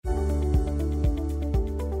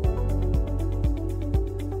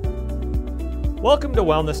Welcome to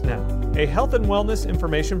Wellness Now, a health and wellness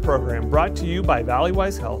information program brought to you by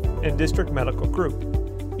Valleywise Health and District Medical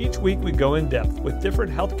Group. Each week we go in depth with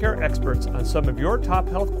different healthcare experts on some of your top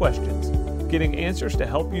health questions, getting answers to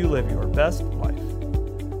help you live your best life.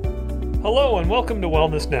 Hello and welcome to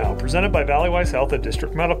Wellness Now, presented by Valleywise Health and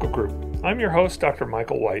District Medical Group. I'm your host, Dr.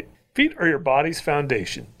 Michael White. Feet are your body's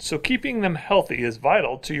foundation, so keeping them healthy is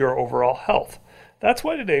vital to your overall health. That's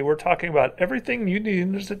why today we're talking about everything you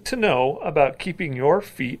need to know about keeping your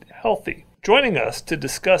feet healthy. Joining us to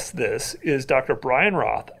discuss this is Dr. Brian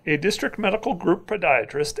Roth, a District Medical Group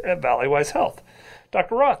podiatrist at Valleywise Health.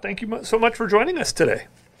 Dr. Roth, thank you so much for joining us today.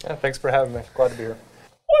 Yeah, thanks for having me. Glad to be here.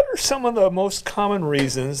 What are some of the most common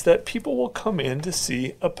reasons that people will come in to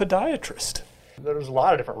see a podiatrist? There's a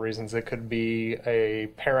lot of different reasons. It could be a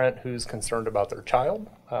parent who's concerned about their child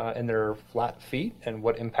and their flat feet and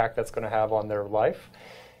what impact that's going to have on their life.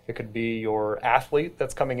 It could be your athlete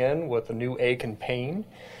that's coming in with a new ache and pain.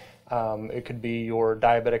 It could be your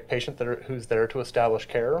diabetic patient who's there to establish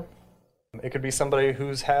care. It could be somebody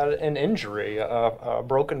who's had an injury, a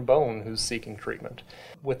broken bone who's seeking treatment.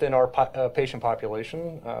 Within our patient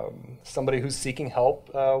population, somebody who's seeking help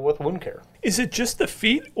with wound care. Is it just the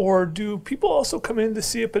feet, or do people also come in to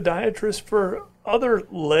see a podiatrist for other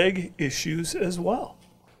leg issues as well?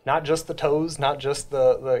 Not just the toes, not just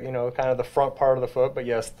the kind of the front part of the foot, but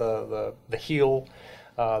yes, the heel,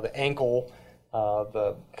 the ankle,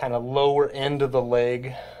 the kind of lower end of the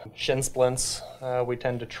leg, shin splints we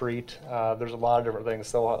tend to treat. There's a lot of different things.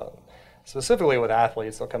 So specifically with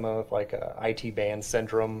athletes, they'll come in with like a IT band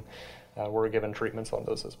syndrome. We're given treatments on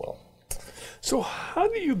those as well. So how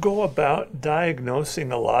do you go about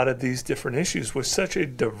diagnosing a lot of these different issues with such a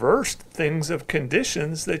diverse things of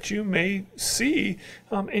conditions that you may see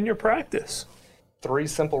in your practice? 3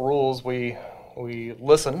 simple rules. We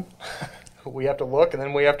listen. We have to look, and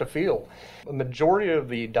then we have to feel. The majority of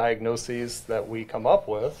the diagnoses that we come up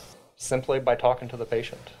with simply by talking to the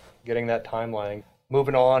patient, getting that timeline,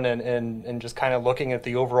 moving on and just kind of looking at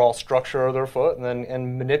the overall structure of their foot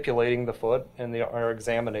and manipulating the foot in our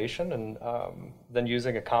examination, and then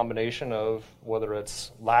using a combination of whether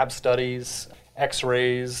it's lab studies,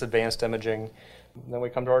 x-rays, advanced imaging, and then we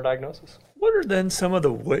come to our diagnosis. What are then some of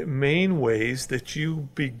the main ways that you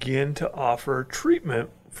begin to offer treatment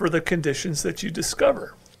for the conditions that you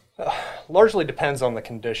discover? Largely depends on the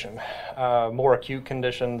condition. More acute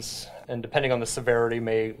conditions, and depending on the severity,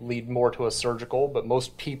 may lead more to a surgical, but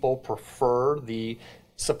most people prefer the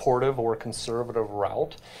supportive or conservative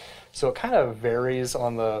route. So it kind of varies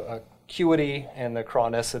on the acuity and the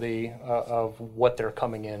chronicity of what they're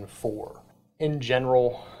coming in for. In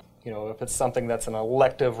general, if it's something that's an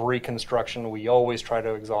elective reconstruction, we always try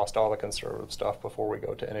to exhaust all the conservative stuff before we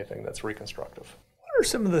go to anything that's reconstructive. What are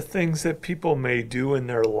some of the things that people may do in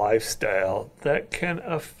their lifestyle that can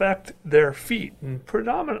affect their feet? And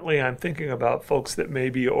predominantly I'm thinking about folks that may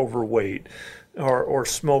be overweight or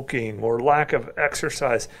smoking or lack of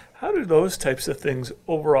exercise. How do those types of things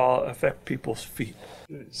overall affect people's feet?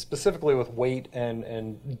 Specifically with weight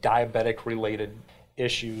and diabetic related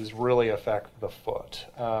issues really affect the foot.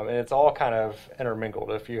 And it's all kind of intermingled.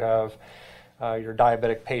 If you have your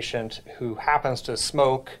diabetic patient who happens to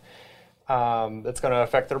smoke, it's going to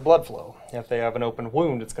affect their blood flow. If they have an open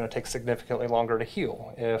wound, it's going to take significantly longer to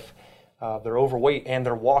heal. If they're overweight and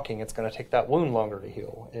they're walking, it's going to take that wound longer to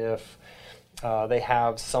heal. If they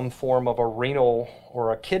have some form of a renal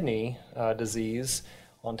or a kidney disease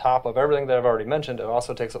on top of everything that I've already mentioned, it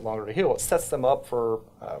also takes it longer to heal. It sets them up for,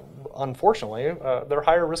 unfortunately, they're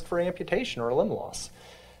higher risk for amputation or limb loss.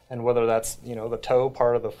 And whether that's, the toe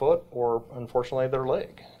part of the foot or, unfortunately, their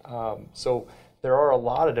leg. So there are a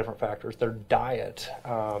lot of different factors. Their diet.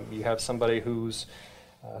 You have somebody who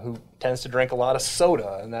tends to drink a lot of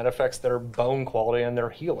soda, and that affects their bone quality and their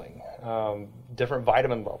healing. Different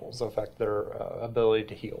vitamin levels affect their ability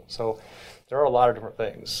to heal. So there are a lot of different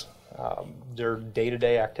things. Their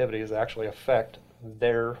day-to-day activities actually affect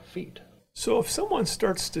their feet. So if someone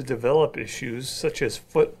starts to develop issues such as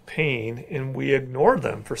foot pain and we ignore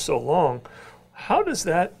them for so long, how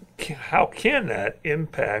can that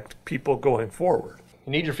impact people going forward?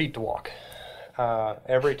 You need your feet to walk.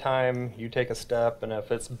 Every time you take a step, and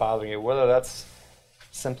if it's bothering you, whether that's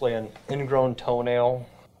simply an ingrown toenail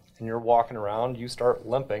and you're walking around, you start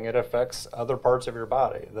limping, it affects other parts of your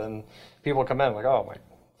body. Then people come in like, oh,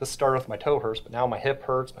 this started with my toe hurts, but now my hip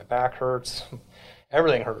hurts, my back hurts,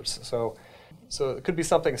 everything hurts. So it could be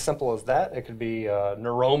something as simple as that. It could be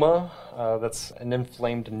neuroma, that's an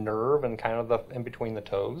inflamed nerve and kind of in between the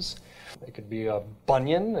toes. It could be a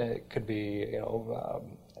bunion. It could be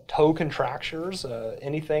toe contractures.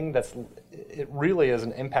 Anything that's it really is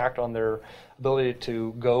an impact on their ability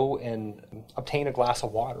to go and obtain a glass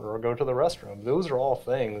of water or go to the restroom. Those are all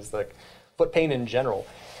things like foot pain in general.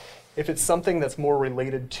 If it's something that's more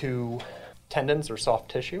related to tendons or soft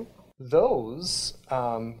tissue, those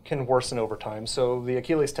can worsen over time. So the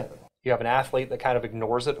Achilles tendon, you have an athlete that kind of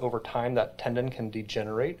ignores it over time, that tendon can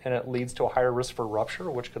degenerate and it leads to a higher risk for rupture,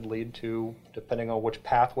 which could lead to, depending on which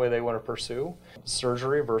pathway they want to pursue,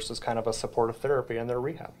 surgery versus kind of a supportive therapy in their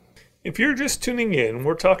rehab. If you're just tuning in,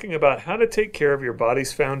 we're talking about how to take care of your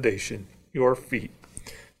body's foundation, your feet.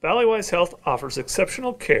 Valleywise Health offers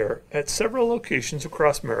exceptional care at several locations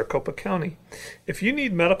across Maricopa County. If you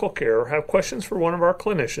need medical care or have questions for one of our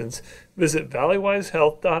clinicians, visit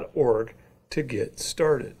valleywisehealth.org to get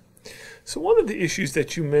started. So one of the issues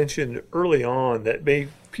that you mentioned early on that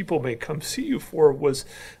people may come see you for was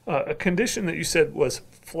a condition that you said was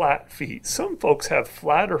flat feet. Some folks have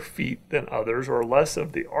flatter feet than others or less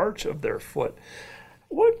of the arch of their foot.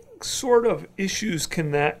 What sort of issues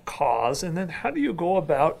can that cause, and then how do you go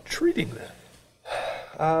about treating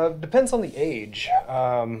that? Depends on the age.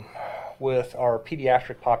 With our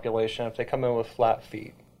pediatric population, if they come in with flat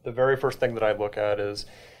feet, the very first thing that I look at is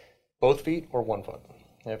both feet or 1 foot.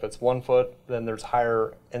 If it's 1 foot, then there's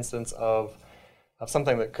higher incidence of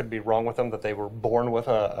something that could be wrong with them, that they were born with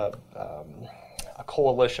a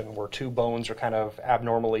coalition where two bones are kind of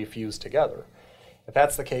abnormally fused together. If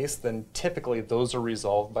that's the case, then typically those are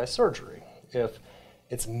resolved by surgery. If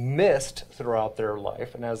it's missed throughout their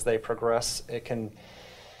life, and as they progress, it can,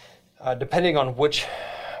 depending on which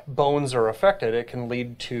bones are affected, it can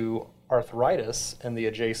lead to arthritis in the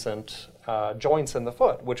adjacent joints in the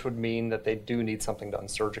foot, which would mean that they do need something done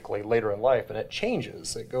surgically later in life, and it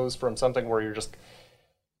changes. It goes from something where you're just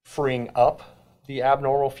freeing up the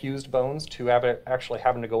abnormal fused bones to actually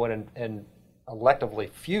having to go in and electively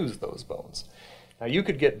fuse those bones. Now, you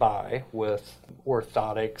could get by with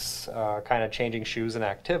orthotics, kind of changing shoes and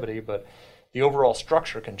activity, but the overall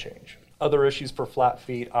structure can change. Other issues for flat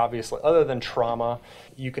feet, obviously, other than trauma,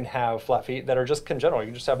 you can have flat feet that are just congenital.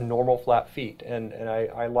 You just have normal flat feet, and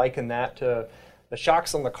I liken that to the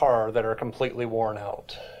shocks on the car that are completely worn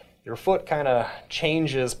out. Your foot kind of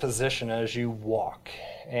changes position as you walk,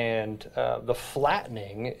 and the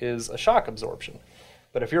flattening is a shock absorption.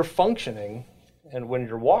 But if you're functioning, and when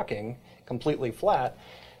you're walking completely flat,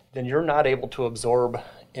 then you're not able to absorb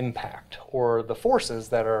impact or the forces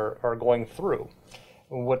that are going through.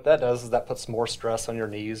 And what that does is that puts more stress on your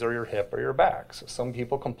knees or your hip or your back. So some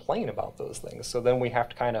people complain about those things. So then we have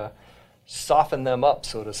to kind of soften them up,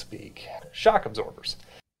 so to speak. Shock absorbers.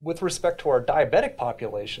 With respect to our diabetic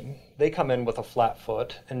population, they come in with a flat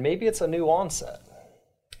foot, and maybe it's a new onset.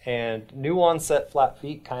 And new onset flat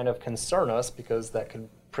feet kind of concern us because that could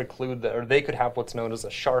preclude that, or they could have what's known as a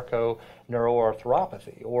Charcot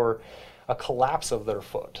neuroarthropathy or a collapse of their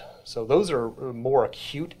foot. So those are more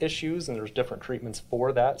acute issues, and there's different treatments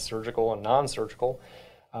for that, surgical and non-surgical.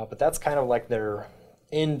 But that's kind of like their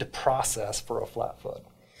end process for a flat foot.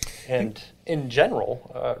 And in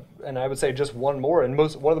general, and I would say just one more, and one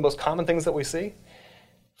of the most common things that we see,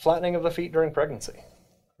 flattening of the feet during pregnancy.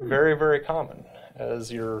 Very, very common. As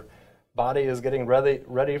your body is getting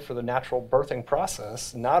ready for the natural birthing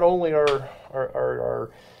process, not only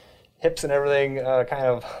are hips and everything kind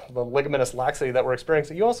of the ligamentous laxity that we're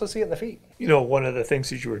experiencing, you also see it in the feet. You know, one of the things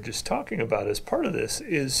that you were just talking about as part of this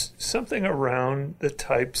is something around the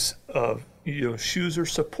types of shoes or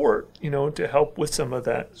support, to help with some of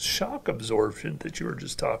that shock absorption that you were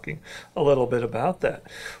just talking a little bit about that.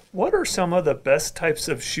 What are some of the best types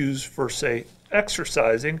of shoes for, say,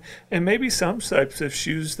 exercising, and maybe some types of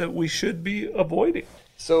shoes that we should be avoiding?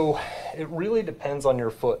 So it really depends on your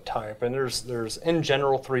foot type, and there's in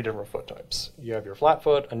general 3 different foot types. You have your flat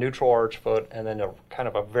foot, a neutral arch foot, and then a kind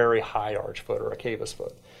of a very high arch foot or a cavus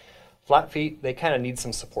foot. Flat feet, they kind of need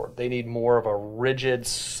some support. They need more of a rigid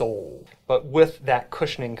sole, but with that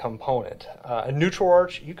cushioning component. A neutral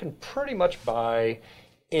arch, you can pretty much buy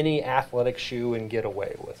any athletic shoe and get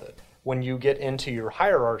away with it. When you get into your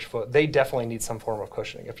higher arch foot, they definitely need some form of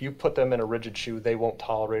cushioning. If you put them in a rigid shoe, they won't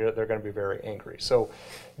tolerate it. They're going to be very angry. So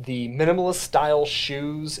the minimalist style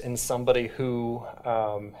shoes in somebody who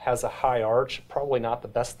has a high arch, probably not the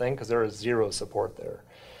best thing because there is zero support there.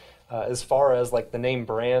 As far as like the name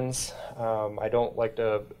brands, I don't like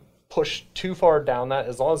to push too far down that.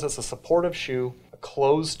 As long as it's a supportive shoe, a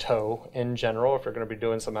closed toe in general, if you're going to be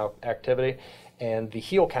doing some activity, and the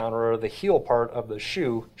heel counter or the heel part of the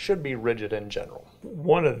shoe should be rigid in general.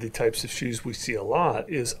 One of the types of shoes we see a lot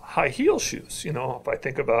is high heel shoes. If I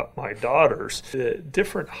think about my daughters, the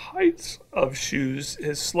different heights of shoes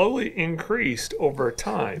has slowly increased over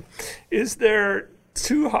time. Is there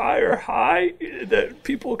too high or high that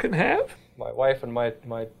people can have? My wife and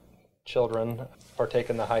my children partake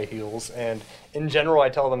in the high heels, and in general I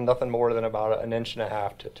tell them nothing more than about 1.5 inches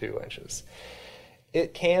to 2 inches.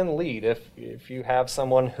 It can lead, if you have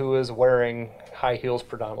someone who is wearing high heels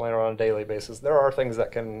predominantly or on a daily basis, there are things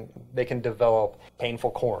that they can develop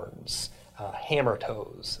painful corns, hammer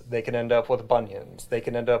toes. They can end up with bunions. They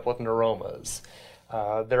can end up with neuromas.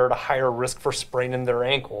 They're at a higher risk for spraining their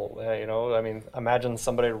ankle. Imagine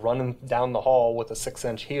somebody running down the hall with a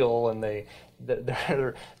 6-inch heel, and they're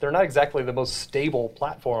not exactly the most stable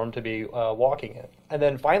platform to be walking in. And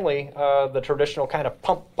then finally, the traditional kind of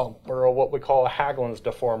pump bump, or what we call a Haglund's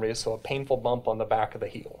deformity, so a painful bump on the back of the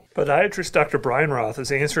heel. Podiatrist Dr. Brian Roth is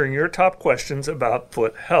answering your top questions about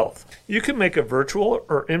foot health. You can make a virtual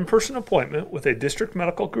or in-person appointment with a district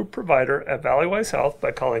medical group provider at Valleywise Health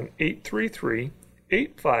by calling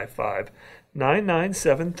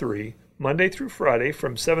 833-855-9973 Monday through Friday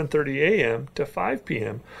from 7:30 a.m. to 5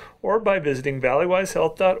 p.m. or by visiting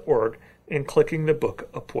valleywisehealth.org and clicking the Book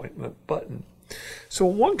Appointment button. So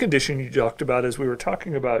one condition you talked about as we were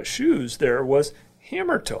talking about shoes there was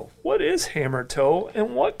hammer toe. What is hammer toe,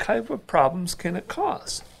 and what type of problems can it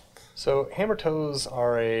cause? So hammer toes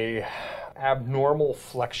are a abnormal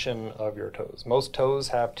flexion of your toes. Most toes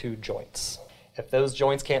have 2 joints. If those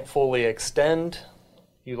joints can't fully extend,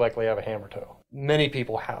 you likely have a hammer toe. Many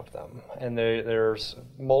people have them, and there's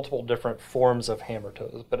multiple different forms of hammer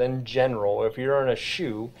toes. But in general, if you're in a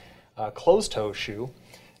shoe, a closed-toe shoe,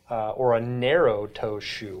 or a narrow-toe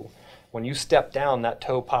shoe, when you step down, that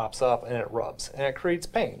toe pops up and it rubs, and it creates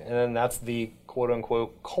pain. And then that's the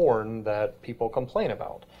quote-unquote corn that people complain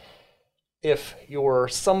about. If you're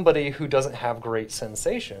somebody who doesn't have great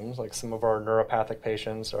sensations, like some of our neuropathic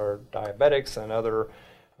patients or diabetics and other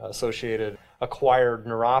associated acquired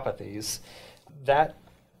neuropathies, that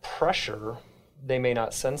pressure they may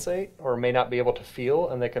not sensate or may not be able to feel,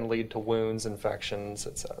 and they can lead to wounds, infections,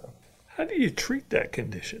 etc. How do you treat that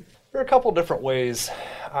condition? There are a couple different ways.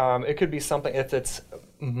 It could be something if it's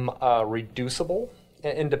reducible,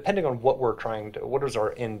 and depending on what we're trying to, what is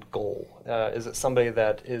our end goal? Is it somebody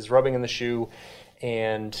that is rubbing in the shoe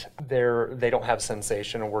and they don't have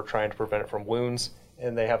sensation, and we're trying to prevent it from wounds,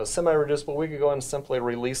 and they have a semi-reducible? We could go and simply do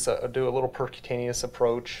a little percutaneous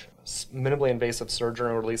approach, minimally invasive surgery,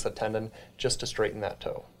 and release a tendon just to straighten that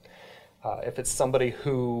toe. If it's somebody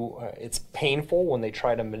who it's painful when they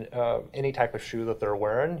try to any type of shoe that they're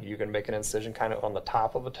wearing, you can make an incision kind of on the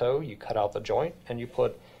top of the toe, you cut out the joint, and you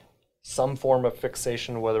put some form of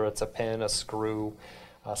fixation, whether it's a pin, a screw,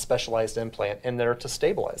 a specialized implant in there to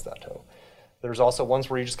stabilize that toe. There's also ones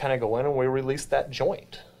where you just kind of go in and we release that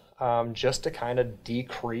joint just to kind of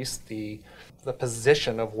decrease the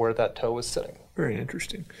position of where that toe is sitting. Very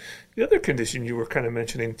interesting. The other condition you were kind of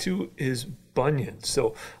mentioning too is bunions.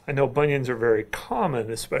 So I know bunions are very common,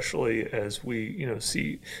 especially as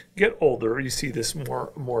we get older. You see this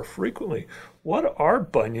more frequently. What are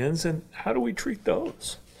bunions, and how do we treat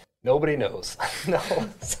those? Nobody knows. No.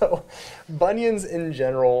 So bunions in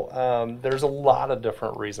general, there's a lot of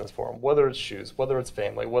different reasons for them, whether it's shoes, whether it's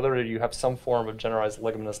family, whether you have some form of generalized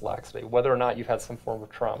ligamentous laxity, whether or not you've had some form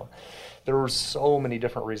of trauma. There are so many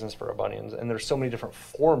different reasons for bunions, and there's so many different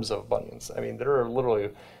forms of bunions. I mean,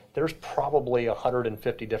 there's probably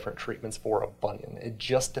 150 different treatments for a bunion. It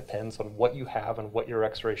just depends on what you have and what your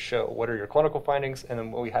x-rays show. What are your clinical findings? And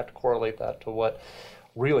then we have to correlate that to what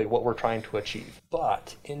we're trying to achieve.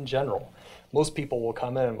 But in general, most people will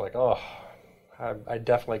come in and be like, oh, I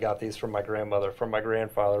definitely got these from my grandmother, from my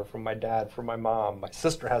grandfather, from my dad, from my mom. My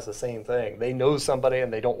sister has the same thing. They know somebody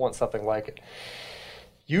and they don't want something like it.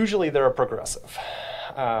 Usually they're a progressive.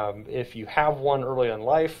 If you have one early in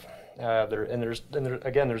life,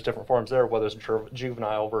 there's different forms there, whether it's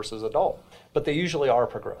juvenile versus adult, but they usually are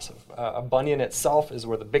progressive. A bunion itself is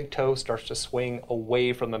where the big toe starts to swing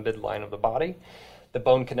away from the midline of the body. The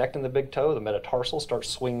bone connecting the big toe, the metatarsal, starts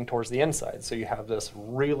swinging towards the inside. So you have this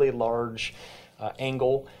really large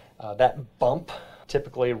angle. That bump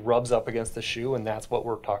typically rubs up against the shoe, and that's what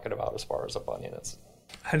we're talking about as far as a bunion is.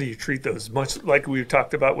 How do you treat those? Much like we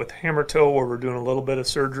talked about with hammer toe, where we're doing a little bit of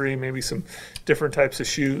surgery, maybe some different types of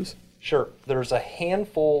shoes? Sure. There's a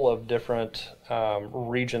handful of different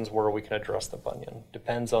regions where we can address the bunion.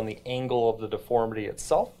 Depends on the angle of the deformity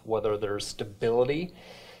itself, whether there's stability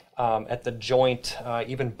at the joint,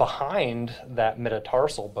 even behind that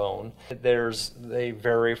metatarsal bone. They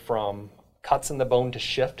vary from cuts in the bone to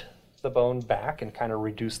shift the bone back and kind of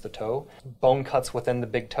reduce the toe. Bone cuts within the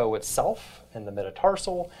big toe itself and the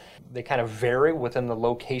metatarsal, they kind of vary within the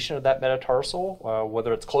location of that metatarsal,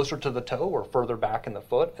 whether it's closer to the toe or further back in the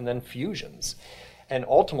foot, and then fusions. and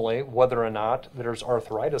ultimately whether or not there's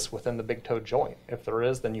arthritis within the big toe joint. If there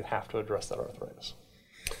is, then you have to address that arthritis.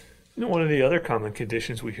 One of the other common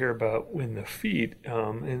conditions we hear about in the feet,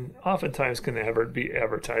 and oftentimes can be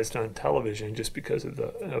advertised on television just because of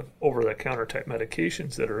the over-the-counter type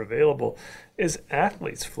medications that are available, is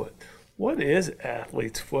athlete's foot. What is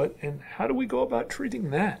athlete's foot, and how do we go about treating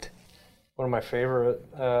that? One of my favorite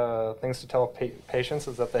things to tell patients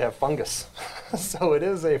is that they have fungus. So it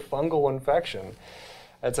is a fungal infection.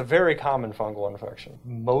 It's a very common fungal infection.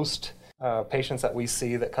 Most patients that we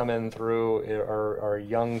see that come in through are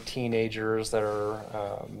young teenagers that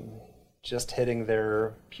are just hitting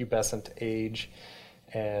their pubescent age,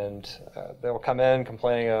 and they'll come in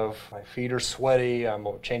complaining of, my feet are sweaty, I'm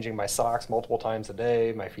changing my socks multiple times a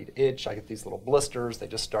day, my feet itch, I get these little blisters, they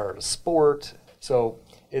just started a sport. So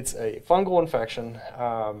it's a fungal infection.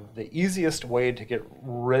 The easiest way to get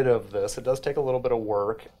rid of this, it does take a little bit of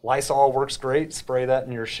work. Lysol works great. Spray that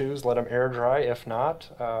in your shoes, let them air dry. If not,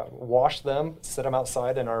 wash them, sit them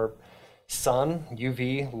outside in our sun.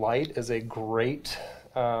 UV light is a great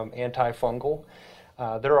antifungal.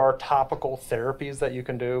 There are topical therapies that you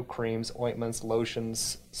can do, creams, ointments,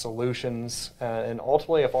 lotions, solutions, and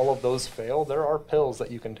ultimately if all of those fail, there are pills that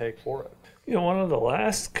you can take for it. One of the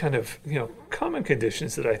last kind of common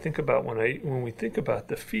conditions that I think about when we think about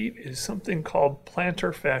the feet is something called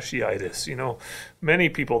plantar fasciitis. Many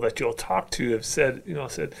people that you'll talk to have said,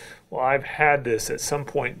 well, I've had this at some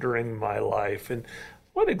point during my life. And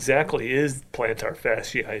what exactly is plantar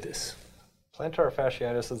fasciitis? Plantar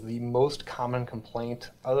fasciitis is the most common complaint,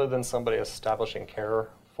 other than somebody establishing care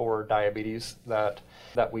for diabetes, that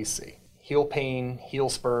we see. Heel pain, heel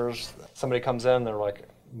spurs. Somebody comes in, they're like,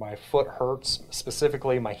 my foot hurts,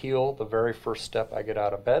 specifically my heel, the very first step I get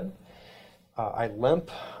out of bed. I limp,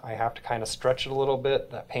 I have to kind of stretch it a little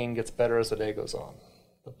bit. That pain gets better as the day goes on.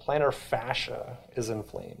 The plantar fascia is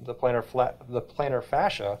inflamed. The plantar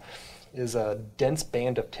fascia is a dense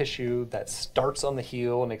band of tissue that starts on the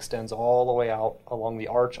heel and extends all the way out along the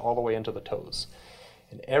arch, all the way into the toes.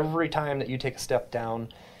 And every time that you take a step down,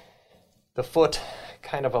 the foot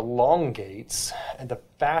kind of elongates and the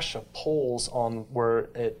fascia pulls on where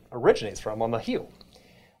it originates from, on the heel.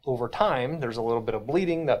 Over time, there's a little bit of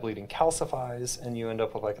bleeding. That bleeding calcifies, and you end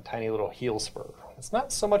up with like a tiny little heel spur. It's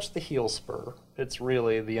not so much the heel spur, it's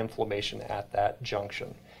really the inflammation at that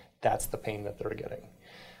junction. That's the pain that they're getting.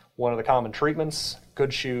 One of the common treatments,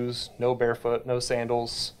 good shoes, no barefoot, no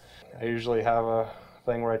sandals. I usually have a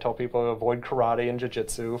thing where I tell people to avoid karate and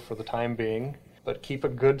jiu-jitsu for the time being, but keep a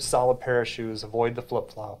good solid pair of shoes, avoid the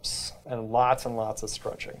flip-flops, and lots of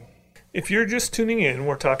stretching. If you're just tuning in,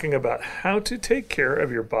 we're talking about how to take care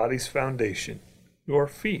of your body's foundation, your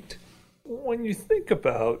feet. When you think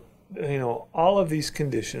about, all of these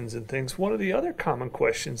conditions and things, one of the other common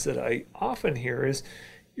questions that I often hear is,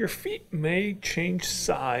 your feet may change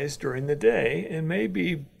size during the day and may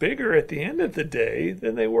be bigger at the end of the day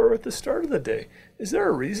than they were at the start of the day. Is there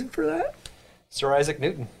a reason for that? Sir Isaac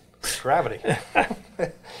Newton. Gravity.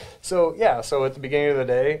 So at the beginning of the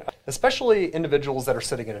day, especially individuals that are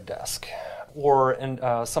sitting at a desk or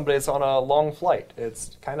somebody that's on a long flight,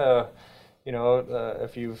 it's kind of,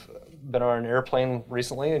 if you've been on an airplane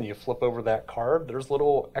recently and you flip over that card, there's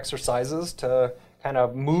little exercises to kind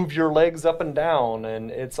of move your legs up and down,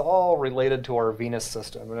 and it's all related to our venous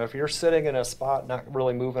system. And if you're sitting in a spot not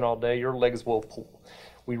really moving all day, your legs will pull.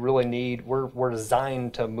 We really we're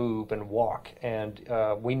designed to move and walk, and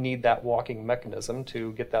we need that walking mechanism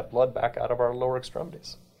to get that blood back out of our lower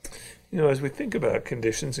extremities. As we think about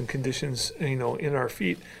conditions, in our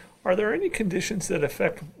feet, are there any conditions that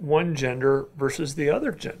affect one gender versus the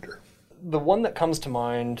other gender? The one that comes to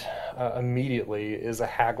mind immediately is a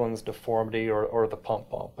Haglund's deformity or the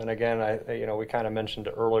pump bump. And again, we kind of mentioned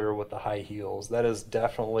it earlier with the high heels. That is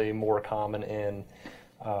definitely more common in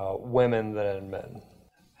women than in men.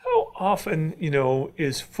 How often,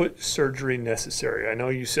 is foot surgery necessary? I know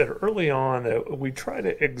you said early on that we try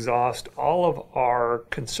to exhaust all of our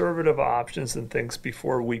conservative options and things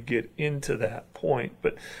before we get into that point.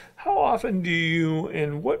 But how often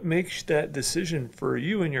and what makes that decision for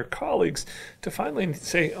you and your colleagues to finally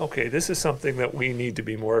say, okay, this is something that we need to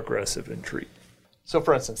be more aggressive and treat? So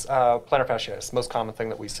for instance, plantar fasciitis, most common thing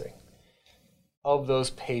that we see. Of those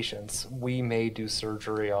patients, we may do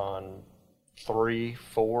surgery on 3,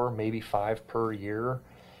 4, maybe 5 per year.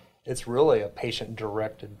 It's really a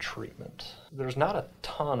patient-directed treatment. There's not a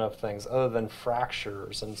ton of things other than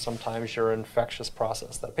fractures and sometimes your infectious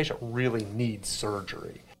process that a patient really needs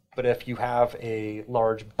surgery. But if you have a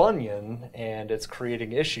large bunion and it's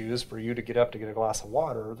creating issues for you to get up to get a glass of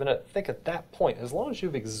water, then I think at that point, as long as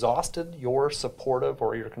you've exhausted your supportive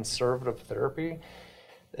or your conservative therapy,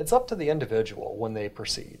 it's up to the individual when they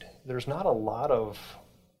proceed. There's not a lot of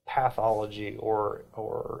pathology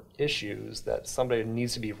or issues that somebody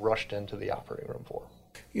needs to be rushed into the operating room for.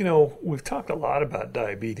 You know, we've talked a lot about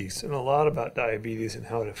diabetes and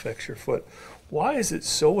how it affects your foot. Why is it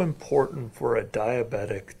so important for a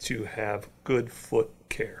diabetic to have good foot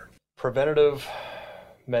care? Preventative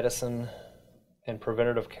medicine and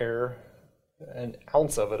preventative care, an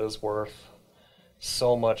ounce of it is worth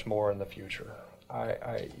so much more in the future.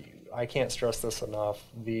 I can't stress this enough.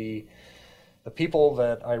 The people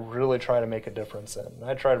that I really try to make a difference in,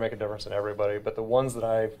 I try to make a difference in everybody, but the ones that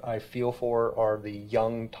I feel for are the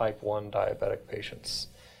young type 1 diabetic patients.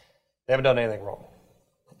 They haven't done anything wrong.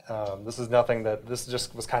 This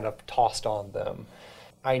just was kind of tossed on them.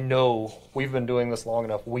 I know we've been doing this long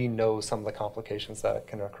enough. We know some of the complications that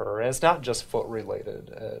can occur. And it's not just foot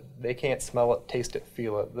related. They can't smell it, taste it,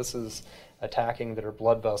 feel it. This is attacking their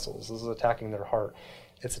blood vessels. This is attacking their heart.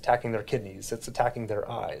 It's attacking their kidneys. It's attacking their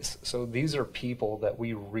eyes. So these are people that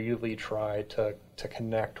we really try to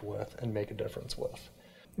connect with and make a difference with.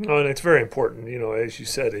 No, and it's very important, you know, as you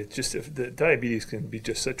said, it's just if the diabetes can be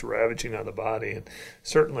just such ravaging on the body, and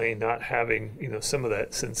certainly not having, you know, some of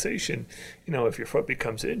that sensation, you know, if your foot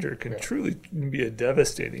becomes injured can truly be a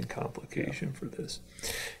devastating complication for this.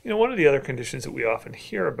 You know, one of the other conditions that we often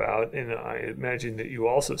hear about, and I imagine that you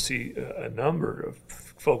also see a number of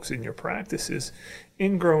folks in your practice, is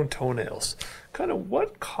ingrown toenails. Kind of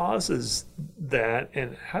what causes that,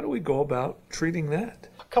 and how do we go about treating that?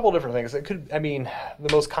 Couple different things. The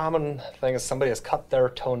most common thing is somebody has cut their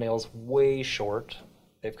toenails way short.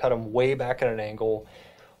 They've cut them way back at an angle,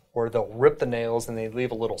 or they'll rip the nails and they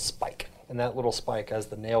leave a little spike. And that little spike, as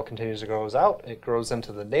the nail continues to grow out, it grows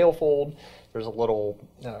into the nail fold. There's a little,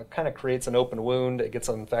 kind of creates an open wound. It gets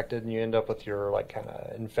infected, and you end up with your kind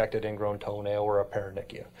of infected ingrown toenail or a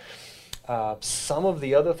paronychia. Some of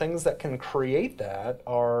the other things that can create that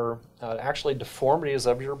are actually deformities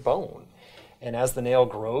of your bone. And as the nail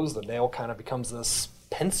grows, the nail kind of becomes this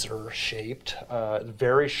pincer-shaped,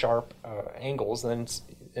 very sharp angles.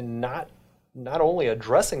 And not only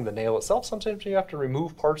addressing the nail itself, sometimes you have to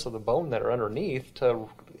remove parts of the bone that are underneath to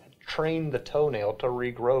train the toenail to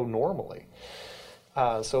regrow normally.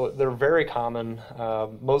 So they're very common.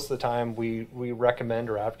 Most of the time we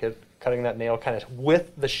recommend or advocate cutting that nail kind of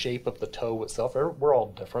with the shape of the toe itself. We're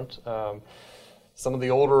all different. Some of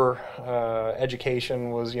the older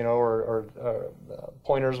education was, or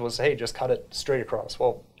pointers was, hey, just cut it straight across.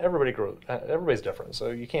 Well, everybody's different, so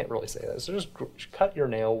you can't really say that. So just cut your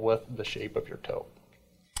nail with the shape of your toe,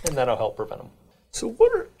 and that'll help prevent them. So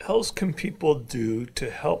what else can people do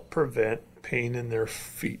to help prevent pain in their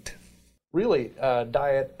feet? Really,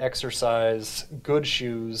 diet, exercise, good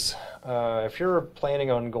shoes. If you're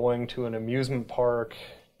planning on going to an amusement park,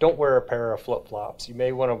 don't wear a pair of flip-flops. You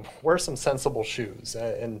may want to wear some sensible shoes.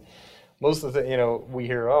 And most of we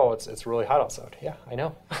hear, oh, it's really hot outside. Yeah, I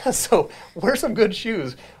know. So wear some good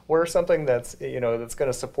shoes. Wear something that's going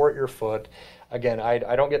to support your foot. Again,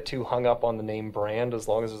 I don't get too hung up on the name brand as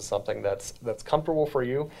long as it's something that's comfortable for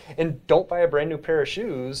you. And don't buy a brand new pair of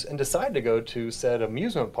shoes and decide to go to said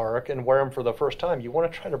amusement park and wear them for the first time. You want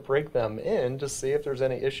to try to break them in to see if there's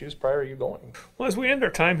any issues prior to you going. Well, as we end our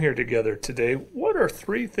time here together today, what are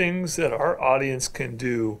 3 things that our audience can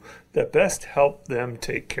do that best help them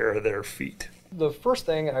take care of their feet? The first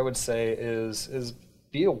thing I would say is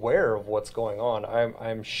be aware of what's going on.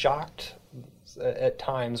 I'm shocked at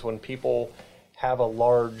times when people have a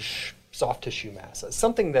large soft tissue mass,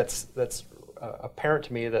 something that's apparent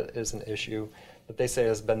to me that is an issue that they say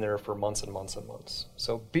has been there for months and months and months.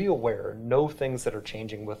 So be aware, know things that are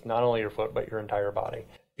changing with not only your foot but your entire body.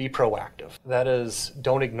 Be proactive. That is,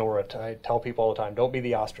 don't ignore it. I tell people all the time, don't be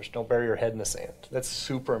the ostrich, don't bury your head in the sand. That's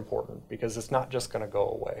super important because it's not just going to go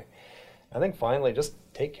away. I think finally, just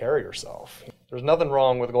take care of yourself. There's nothing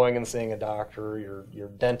wrong with going and seeing a doctor, your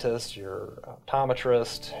dentist, your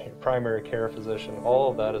optometrist, your primary care physician. All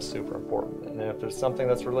of that is super important. And if there's something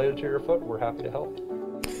that's related to your foot, we're happy to help.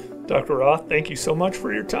 Dr. Roth, thank you so much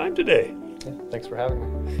for your time today. Yeah, thanks for having me.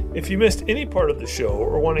 If you missed any part of the show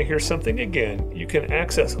or want to hear something again, you can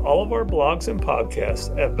access all of our blogs and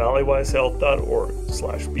podcasts at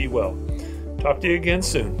valleywisehealth.org/bewell. Talk to you again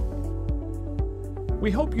soon. We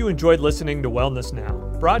hope you enjoyed listening to Wellness Now,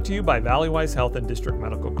 brought to you by Valleywise Health and District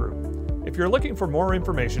Medical Group. If you're looking for more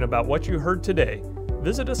information about what you heard today,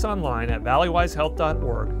 visit us online at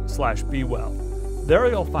valleywisehealth.org/bewell. There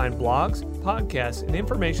you'll find blogs, podcasts and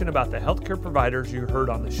information about the healthcare providers you heard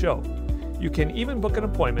on the show. You can even book an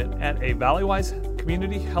appointment at a Valleywise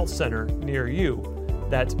Community Health Center near you.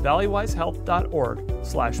 That's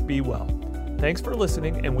valleywisehealth.org/bewell. Thanks for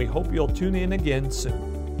listening, and we hope you'll tune in again soon.